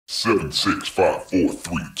7, 6, 5, 4,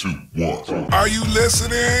 3, 2, 1. Are you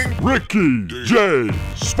listening? Ricky J.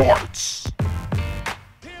 Sparks.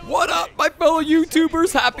 What up, my fellow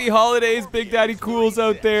YouTubers? Happy holidays, Big Daddy Cools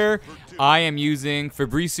out there. I am using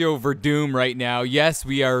Fabricio Werdum right now. Yes,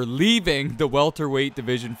 we are leaving the welterweight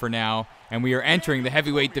division for now, and we are entering the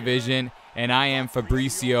heavyweight division, and I am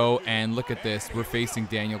Fabricio, and look at this. We're facing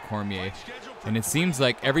Daniel Cormier, and it seems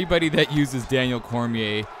like everybody that uses Daniel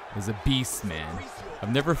Cormier is a beast, man.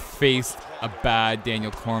 I've never faced a bad Daniel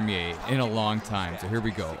Cormier in a long time, so here we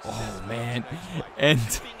go. Oh, man. And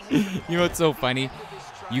you know what's so funny?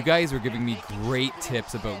 You guys were giving me great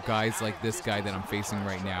tips about guys like this guy that I'm facing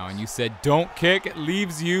right now. And you said, don't kick, it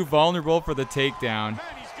leaves you vulnerable for the takedown.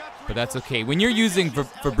 But that's okay. When you're using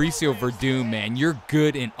Fabricio Werdum, man, you're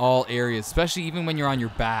good in all areas, especially even when you're on your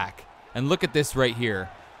back. And look at this right here.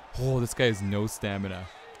 Oh, this guy has no stamina.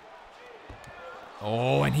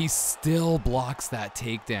 Oh, and he still blocks that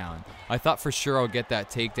takedown. I thought for sure I'll get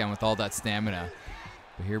that takedown with all that stamina.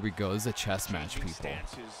 But here we go. This is a chess match, people.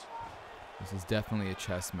 This is definitely a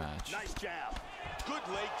chess match. Nice jab. Good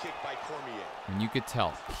leg kick by Cormier. And you could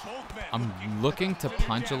tell. I'm looking to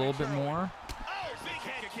punch a little bit more.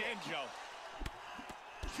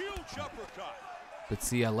 But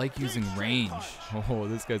see, I like using range. Oh,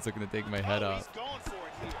 this guy's looking to take my head off.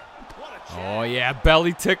 Oh, yeah.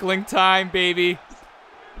 Belly tickling time, baby.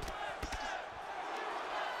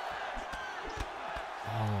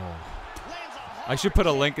 Oh. I should put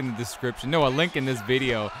a link in the description. No, a link in this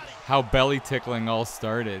video. How belly tickling all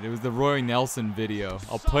started. It was the Roy Nelson video.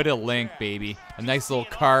 I'll put a link, baby. A nice little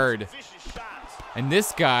card. And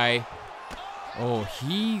this guy, oh,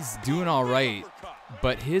 he's doing all right,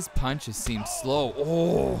 but his punches seem slow.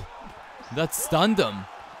 Oh, that stunned him.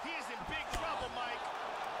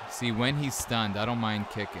 See, when he's stunned, I don't mind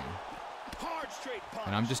kicking.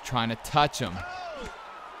 And I'm just trying to touch him.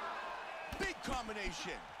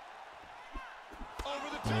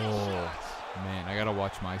 Oh. Man, I gotta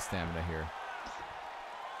watch my stamina here.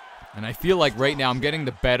 And I feel like right now I'm getting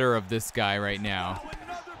the better of this guy right now.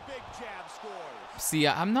 See,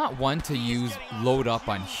 I'm not one to load up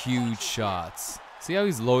on huge shots. See how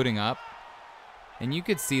he's loading up? And you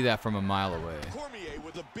could see that from a mile away.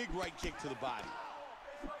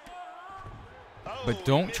 But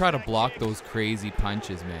don't try to block those crazy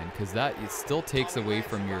punches, man, because that it still takes away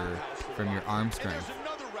from your arm strength.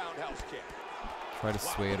 Try to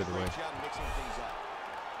sway it out of the way.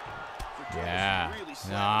 Yeah.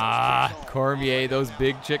 Ah, Cormier, those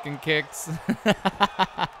big chicken kicks.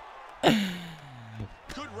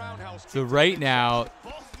 So right now,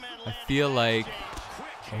 I feel like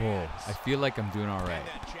I'm doing all right.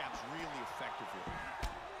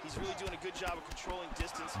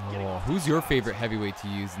 Oh, who's your favorite heavyweight to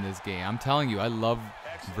use in this game? I'm telling you, I love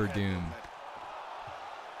Werdum.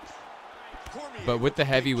 But with the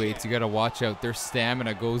heavyweights, you got to watch out. Their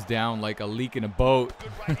stamina goes down like a leak in a boat.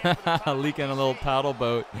 A leak in a little paddle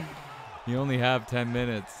boat. You only have 10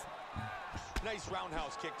 minutes. Nice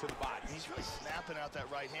roundhouse kick to the body. He's really snapping out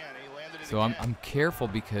that right hand. And he landed it so I'm careful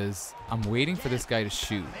because I'm waiting for this guy to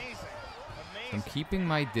shoot. I'm keeping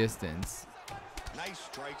my distance. Nice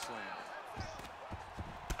strikes land.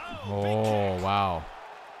 Oh, wow.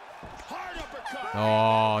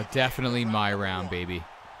 Oh, definitely my round, baby.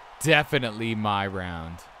 Definitely my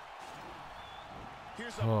round.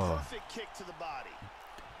 Here's a perfect kick to the body.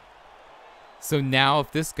 So now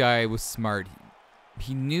if this guy was smart,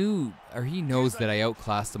 he knew or he knows that I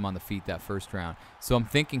outclassed him on the feet that first round. So I'm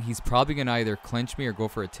thinking he's probably going to either clinch me or go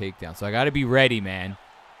for a takedown. So I got to be ready, man.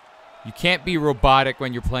 You can't be robotic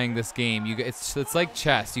when you're playing this game. It's like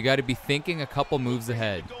chess. You got to be thinking a couple moves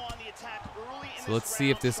ahead. So let's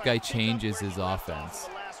see if this guy changes his offense.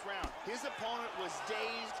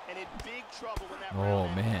 Oh,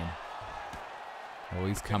 man. Oh,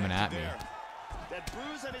 he's coming at me. That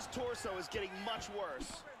bruise on his torso is getting much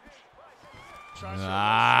worse.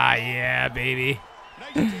 Ah, yeah, baby.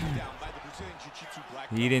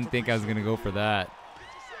 He didn't think I was going to go for that.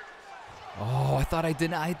 Oh, I thought I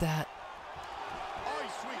denied that.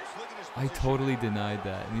 I totally denied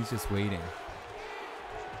that, and he's just waiting.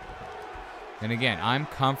 And again, I'm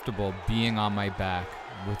comfortable being on my back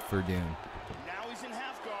with Werdum.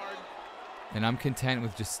 And I'm content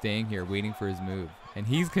with just staying here, waiting for his move. And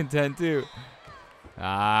he's content too.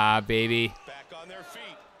 Ah, baby.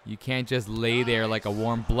 You can't just lay there like a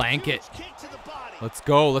warm blanket. Let's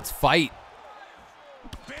go. Let's fight.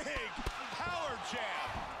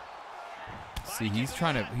 See,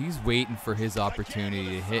 he's waiting for his opportunity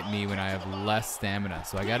to hit me when I have less stamina.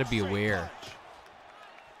 So I got to be aware.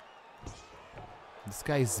 This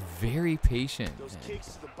guy's very patient.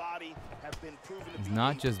 He's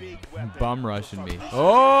not just bum rushing me.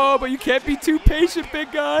 Oh, but you can't be too patient,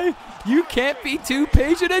 big guy. You can't be too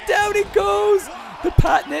patient. And down he goes. The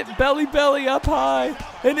patented belly up high.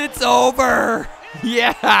 And it's over.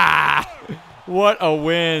 Yeah. What a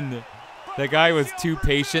win. The guy was too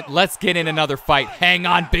patient. Let's get in another fight. Hang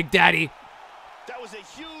on, Big Daddy. That was a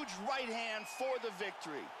huge right hand for the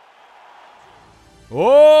victory.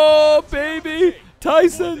 Oh, baby.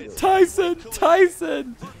 Tyson.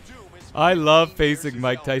 I love facing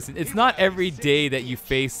Mike Tyson. It's not every day that you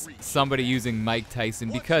face somebody using Mike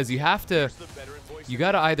Tyson because you gotta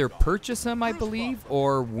either purchase him, I believe,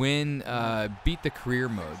 or win, beat the career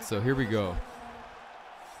mode. So here we go.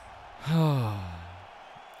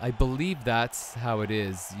 I believe that's how it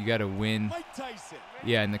is. You gotta win.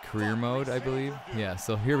 Yeah, in the career mode, I believe. Yeah,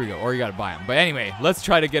 so here we go. Or you gotta buy him. But anyway, let's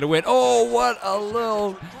try to get a win. Oh, what a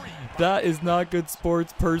little... That is not good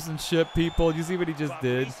sportspersonship, people. You see what he just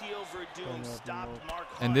did?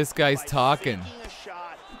 And this guy's talking.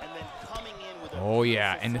 Oh,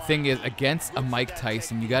 yeah. And the thing is, against a Mike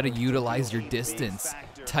Tyson, you got to utilize your distance.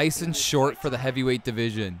 Tyson's short for the heavyweight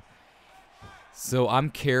division. So I'm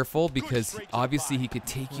careful because obviously he could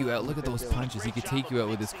take you out. Look at those punches. He could take you out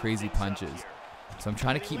with his crazy punches. So I'm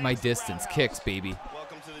trying to keep my distance. Kicks, baby.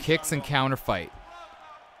 Kicks and counter fight.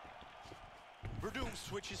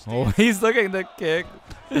 Oh, he's looking at the kick.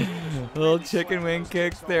 Little chicken wing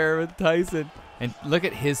kicks there with Tyson. And look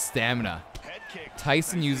at his stamina.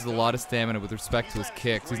 Tyson uses a lot of stamina with respect to his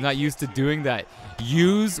kicks. He's not used to doing that.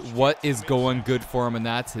 Use what is going good for him, and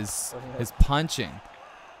that's his punching.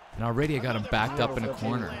 And already I got him backed up in a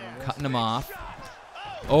corner. Cutting him off.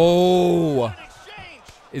 Oh!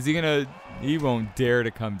 Is he gonna... He won't dare to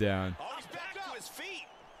come down.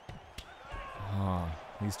 Oh,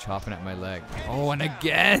 he's chopping at my leg. Oh, and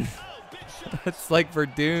again! It's like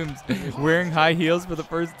Werdum's wearing high heels for the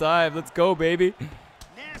first time. Let's go, baby.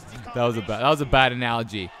 That was a bad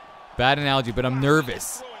analogy. Bad analogy, but I'm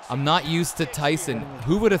nervous. I'm not used to Tyson.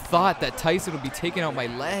 Who would have thought that Tyson would be taking out my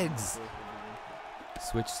legs?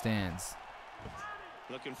 Switch stands.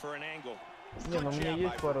 Looking for an angle.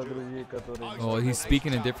 Oh, he's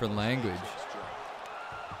speaking a different language.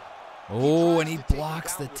 Oh, and he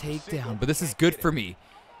blocks the takedown. But this is good for me.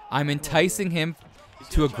 I'm enticing him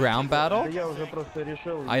to a ground battle.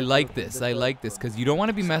 I like this. I like this because you don't want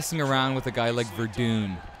to be messing around with a guy like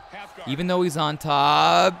Werdum. Even though he's on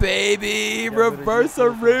top, baby, reverse a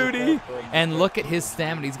Rudy. And look at his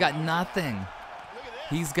stamina. He's got nothing.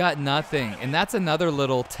 He's got nothing. And that's another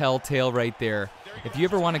little telltale right there. If you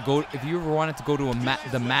ever want to go, if you ever wanted to go to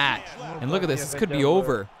the mat, and look at this, this could be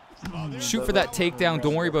over. Shoot for that takedown.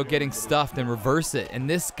 Don't worry about getting stuffed and reverse it. And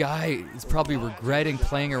this guy is probably regretting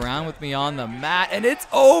playing around with me on the mat. And it's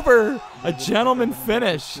over. A gentleman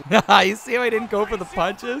finish. You see how I didn't go for the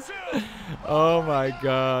punches? Oh my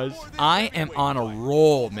gosh. I am on a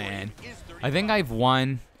roll, man. I think I've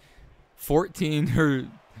won 14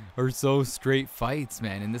 or so straight fights,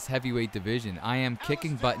 man, in this heavyweight division. I am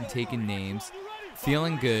kicking butt and taking names.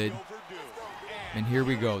 Feeling good. And here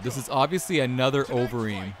we go. This is obviously another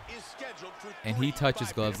Overeem. And he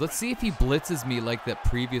touches gloves. Let's see if he blitzes me like that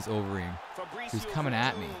previous Overeem. He's coming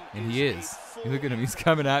at me. And he is. Look at him. He's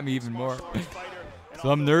coming at me even more.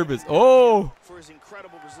 So I'm nervous. Oh!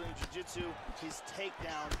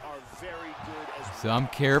 So I'm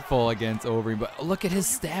careful against Overeem. But look at his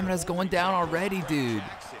stamina's going down already, dude.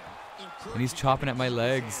 And he's chopping at my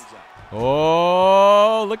legs.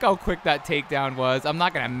 Oh, look how quick that takedown was. I'm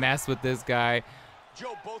not going to mess with this guy.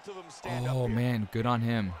 Oh, man, good on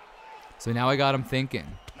him. So now I got him thinking.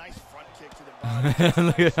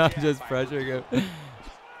 Look at how I'm just pressuring him.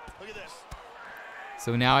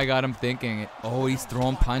 So now I got him thinking. Oh, he's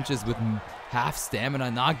throwing punches with half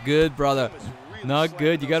stamina. Not good, brother. Not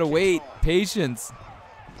good. You got to wait. Patience.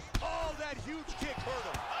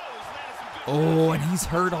 Oh, and he's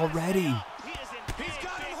hurt already.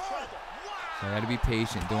 So I got to be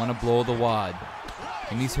patient. Don't want to blow the wad.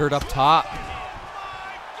 And he's hurt up top.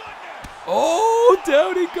 Oh,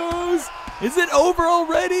 down he goes. Is it over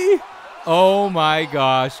already? Oh my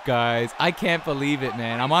gosh, guys. I can't believe it,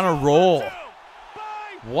 man. I'm on a roll.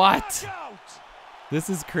 What? This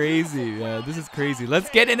is crazy. This is crazy.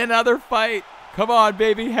 Let's get in another fight. Come on,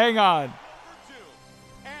 baby. Hang on.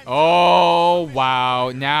 Oh,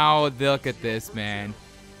 wow. Now look at this, man.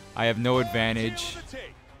 I have no advantage.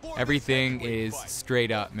 Everything is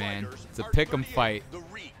straight up, man. It's a pick'em fight.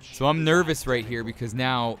 So I'm nervous right here because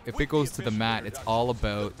now if it goes to the mat, it's all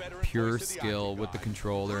about pure skill with the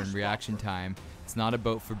controller and reaction time. It's not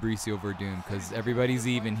about Fabricio Werdum because everybody's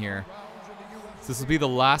even here. So this will be the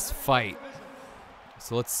last fight.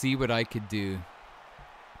 So let's see what I could do.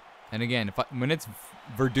 And again, when it's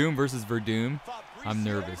Werdum versus Werdum, I'm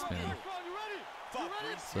nervous, man.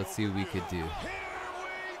 So let's see what we could do.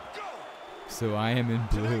 So I am in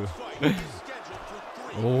blue.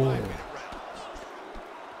 Oh.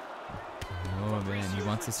 Oh, man, he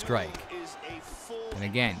wants to strike. And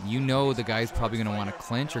again, you know the guy's probably going to want to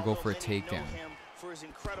clinch or go for a takedown.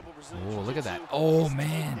 Oh, look at that. Oh,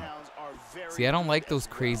 man. See, I don't like those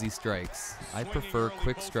crazy strikes. I prefer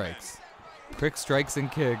quick strikes. Quick strikes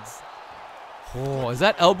and kicks. Oh, is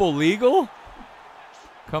that elbow legal?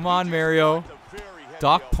 Come on, Mario.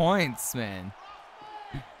 Dock points, man.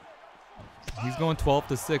 He's going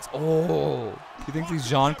 12-6. Oh, he thinks he's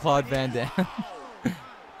Jean-Claude Van Damme.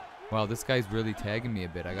 Wow, this guy's really tagging me a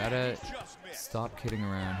bit. I gotta stop kidding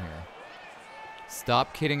around here.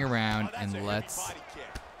 Stop kidding around and let's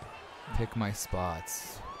pick my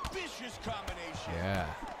spots. Yeah.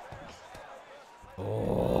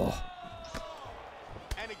 Oh.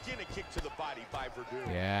 And again, a kick to the body by Werdum.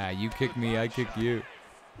 Yeah, you kick me, I kick you.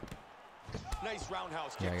 Nice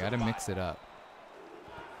roundhouse kick. Yeah, I gotta mix it up.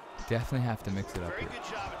 Definitely have to mix it up here. Very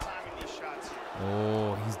good job at timing these shots here.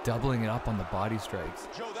 Oh, he's doubling it up on the body strikes.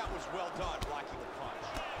 Joe, that was well done, blocking the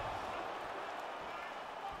punch.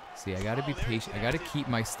 See, I gotta be patient. I gotta keep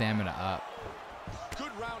my stamina up.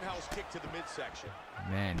 Good roundhouse kick to the midsection.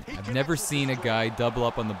 Man, I've never seen a guy double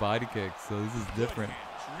up on the body kick, so this is different.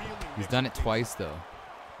 He's done it twice, though.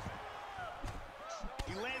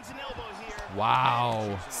 He lands an elbow here.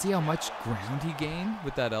 Wow. See how much ground he gained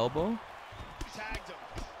with that elbow? Tagged him.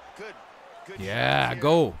 Good. Good Yeah, shots here.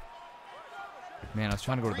 go. Man, I was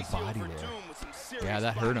trying to go to the body there. Yeah,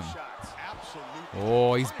 that hurt him.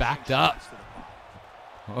 Oh, he's backed up.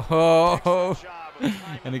 Oh.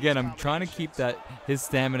 And again, I'm trying to keep his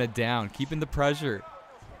stamina down, keeping the pressure.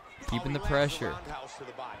 Keeping the pressure.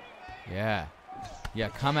 Yeah. Yeah,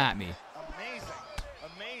 come at me.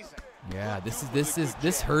 Amazing. Yeah,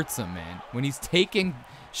 this hurts him, man. When he's taking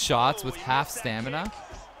shots with half stamina.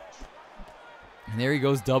 And there he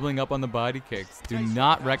goes, doubling up on the body kicks. Do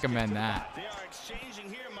not recommend that. They are exchanging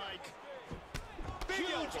here, Mike.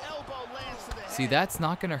 Huge elbow lands to the head. See, that's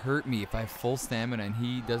not going to hurt me if I have full stamina and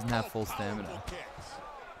he doesn't have full stamina.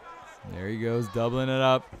 There he goes, doubling it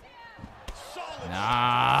up. Nah.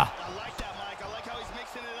 I like that, Mike. I like how he's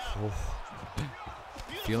mixing it up.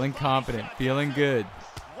 Oh. Feeling confident, feeling good.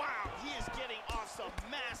 Wow, he is getting off some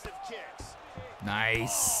massive kicks.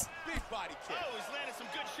 Nice. Big body kick. Oh, he's landed some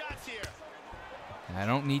good shots here. And I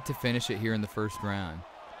don't need to finish it here in the first round.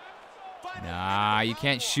 Nah, you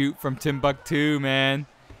can't shoot from Timbuktu, man.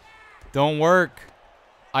 Don't work.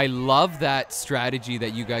 I love that strategy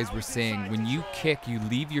that you guys were saying. When you kick, you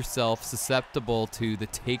leave yourself susceptible to the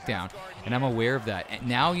takedown. And I'm aware of that. And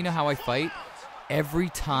now you know how I fight? Every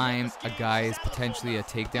time a guy is potentially a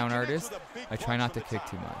takedown artist, I try not to kick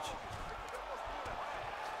too much.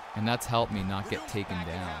 And that's helped me not get taken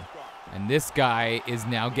down. And this guy is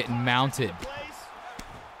now getting mounted.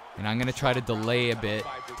 And I'm going to try to delay a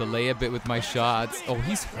bit with my shots. Oh,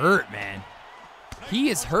 he's hurt, man. He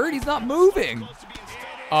is hurt. He's not moving.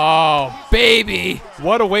 Oh, baby.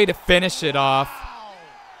 What a way to finish it off.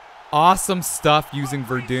 Awesome stuff using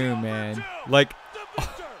Werdum, man. Like,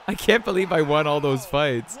 I can't believe I won all those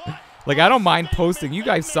fights. Like, I don't mind posting. You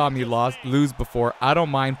guys saw me lose before. I don't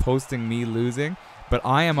mind posting me losing. But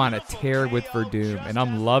I am on a tear with Werdum, and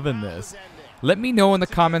I'm loving this. Let me know in the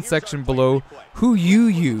comment section below who you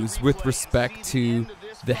use with respect to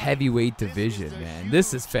the heavyweight division, man.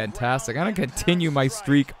 This is fantastic. I'm going to continue my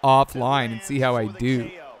streak offline and see how I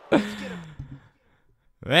do.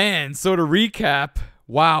 Man, so to recap,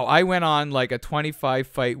 wow, I went on like a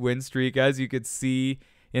 25-fight win streak, as you could see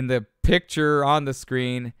in the picture on the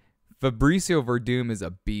screen. Fabricio Werdum is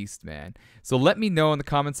a beast, man. So let me know in the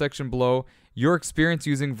comment section below your experience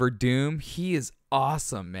using Werdum. He is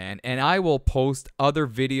awesome, man. And I will post other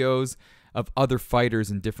videos of other fighters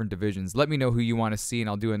in different divisions. Let me know who you want to see, and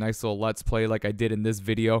I'll do a nice little Let's Play like I did in this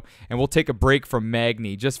video. And we'll take a break from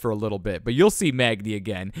Magny just for a little bit. But you'll see Magny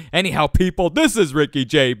again. Anyhow, people, this is Ricky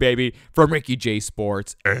J, baby, from Ricky J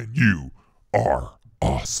Sports. And you are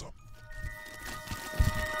awesome.